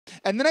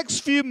And the next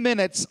few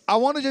minutes, I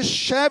want to just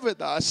share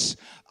with us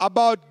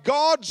about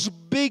God's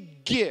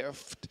big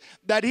gift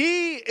that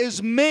He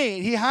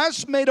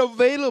has made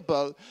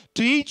available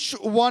to each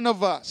one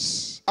of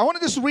us. I want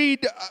to just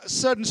read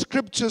certain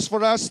scriptures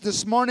for us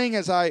this morning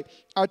as I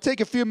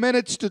take a few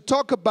minutes to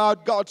talk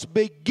about God's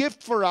big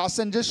gift for us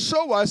and just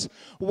show us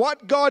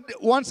what God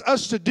wants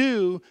us to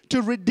do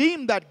to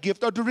redeem that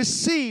gift or to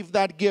receive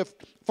that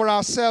gift for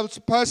ourselves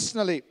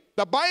personally.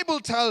 The Bible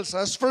tells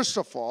us, first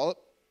of all,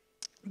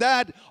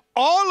 that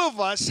all of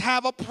us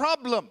have a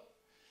problem.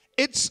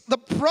 It's the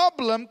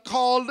problem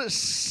called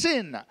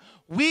sin.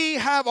 We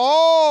have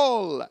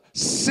all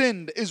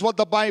sinned, is what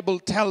the Bible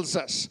tells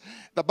us.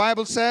 The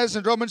Bible says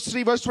in Romans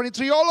 3 verse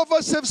 23, all of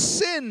us have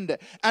sinned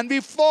and we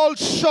fall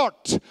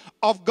short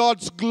of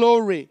God's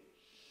glory.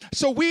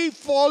 So we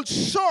fall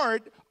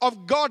short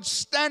of God's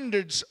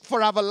standards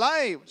for our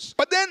lives.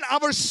 But then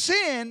our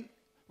sin,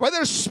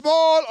 whether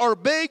small or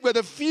big,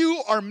 whether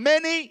few or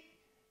many,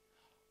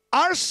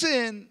 our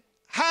sin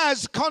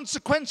has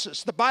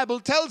consequences. The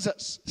Bible tells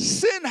us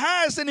sin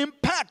has an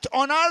impact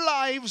on our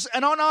lives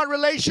and on our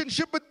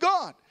relationship with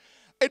God.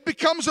 It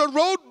becomes a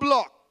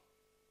roadblock,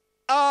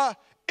 an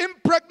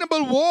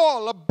impregnable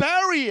wall, a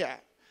barrier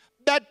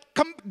that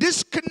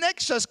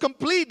disconnects us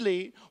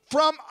completely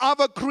from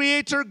our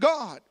Creator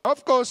God.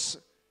 Of course,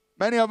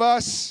 many of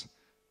us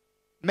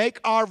make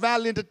our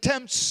valiant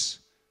attempts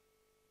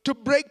to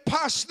break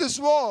past this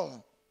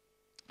wall.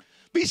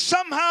 We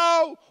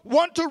somehow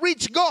want to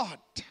reach God.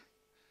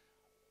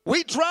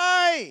 We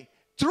try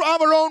through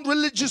our own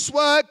religious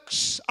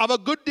works, our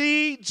good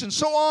deeds, and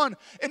so on,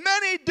 in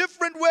many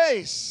different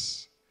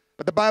ways.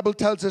 But the Bible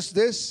tells us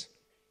this.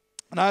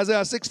 In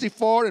Isaiah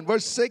 64 in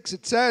verse 6,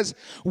 it says,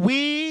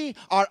 we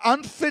are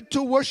unfit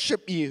to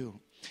worship you.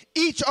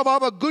 Each of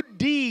our good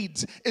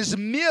deeds is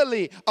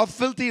merely a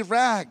filthy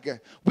rag.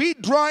 We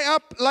dry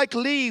up like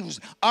leaves.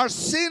 Our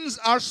sins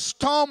are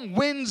storm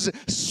winds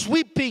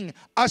sweeping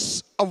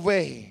us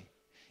away.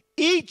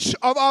 Each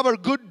of our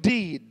good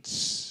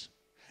deeds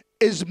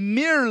is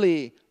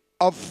merely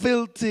a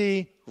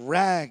filthy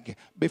rag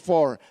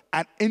before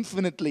an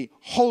infinitely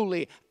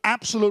holy,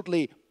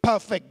 absolutely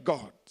perfect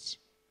God.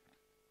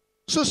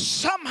 So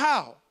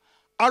somehow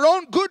our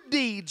own good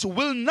deeds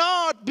will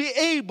not be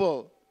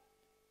able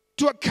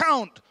to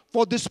account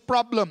for this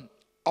problem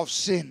of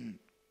sin.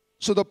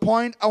 So the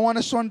point I want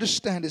us to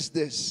understand is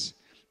this,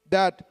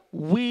 that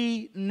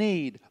we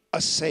need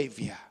a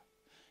Savior.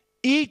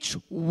 Each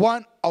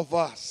one of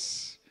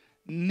us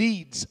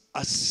needs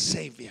a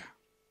Savior.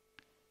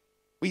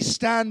 We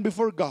stand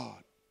before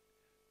God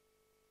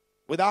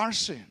with our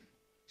sin,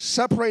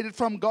 separated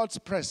from God's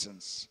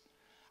presence,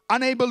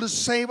 unable to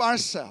save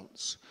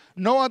ourselves,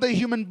 no other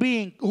human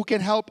being who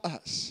can help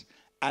us,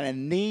 and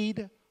in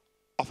need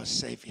of a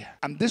Savior.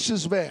 And this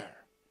is where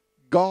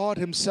God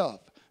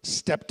Himself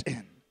stepped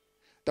in.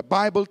 The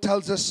Bible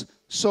tells us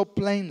so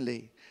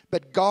plainly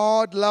that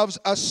God loves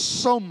us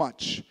so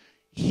much,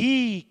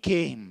 He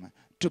came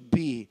to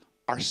be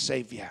our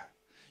Savior.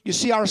 You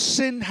see, our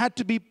sin had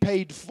to be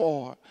paid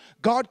for.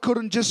 God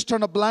couldn't just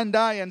turn a blind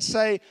eye and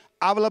say,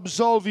 I will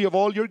absolve you of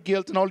all your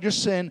guilt and all your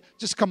sin.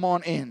 Just come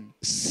on in.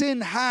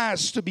 Sin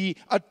has to be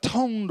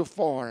atoned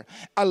for.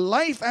 A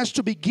life has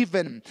to be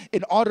given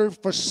in order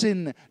for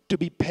sin to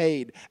be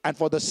paid and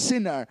for the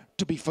sinner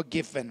to be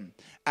forgiven.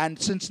 And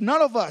since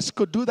none of us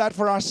could do that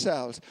for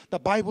ourselves, the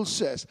Bible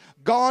says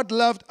God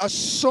loved us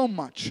so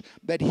much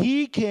that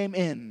He came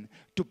in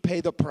to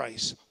pay the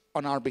price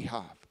on our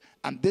behalf.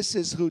 And this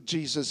is who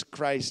Jesus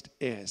Christ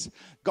is.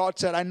 God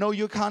said, I know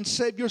you can't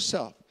save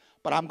yourself,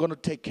 but I'm going to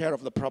take care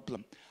of the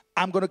problem.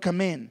 I'm going to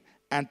come in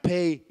and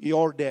pay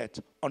your debt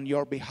on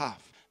your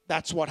behalf.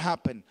 That's what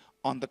happened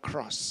on the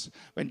cross.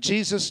 When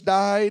Jesus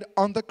died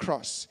on the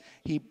cross,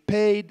 He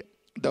paid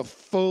the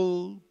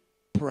full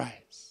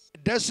price.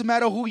 It doesn't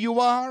matter who you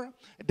are.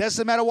 It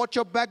doesn't matter what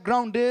your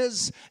background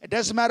is. It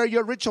doesn't matter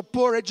you're rich or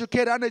poor,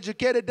 educated,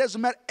 uneducated. It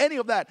doesn't matter any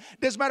of that.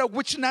 It doesn't matter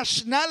which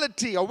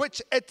nationality or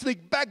which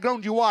ethnic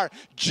background you are.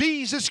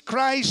 Jesus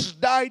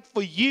Christ died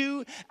for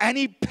you and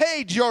He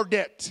paid your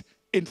debt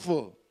in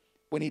full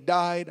when He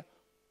died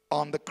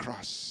on the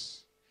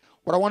cross.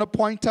 What I want to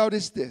point out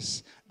is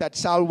this, that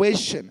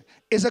salvation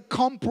is a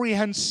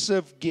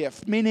comprehensive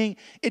gift, meaning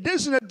it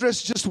doesn't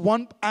address just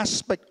one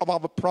aspect of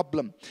our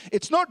problem.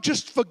 It's not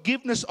just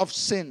forgiveness of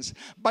sins,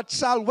 but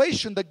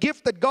salvation, the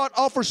gift that God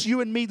offers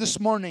you and me this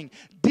morning,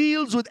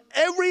 deals with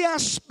every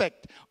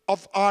aspect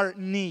of our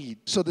need.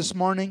 So this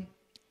morning,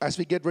 as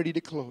we get ready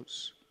to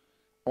close,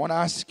 I want to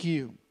ask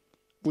you,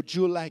 would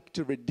you like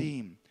to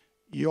redeem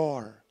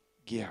your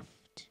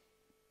gift?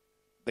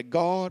 The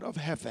God of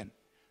heaven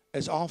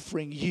is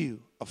offering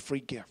you a free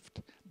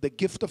gift, the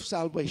gift of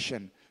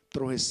salvation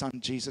through His Son,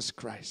 Jesus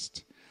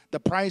Christ. The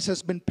price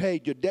has been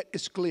paid. Your debt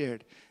is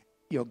cleared.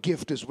 Your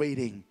gift is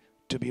waiting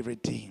to be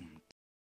redeemed.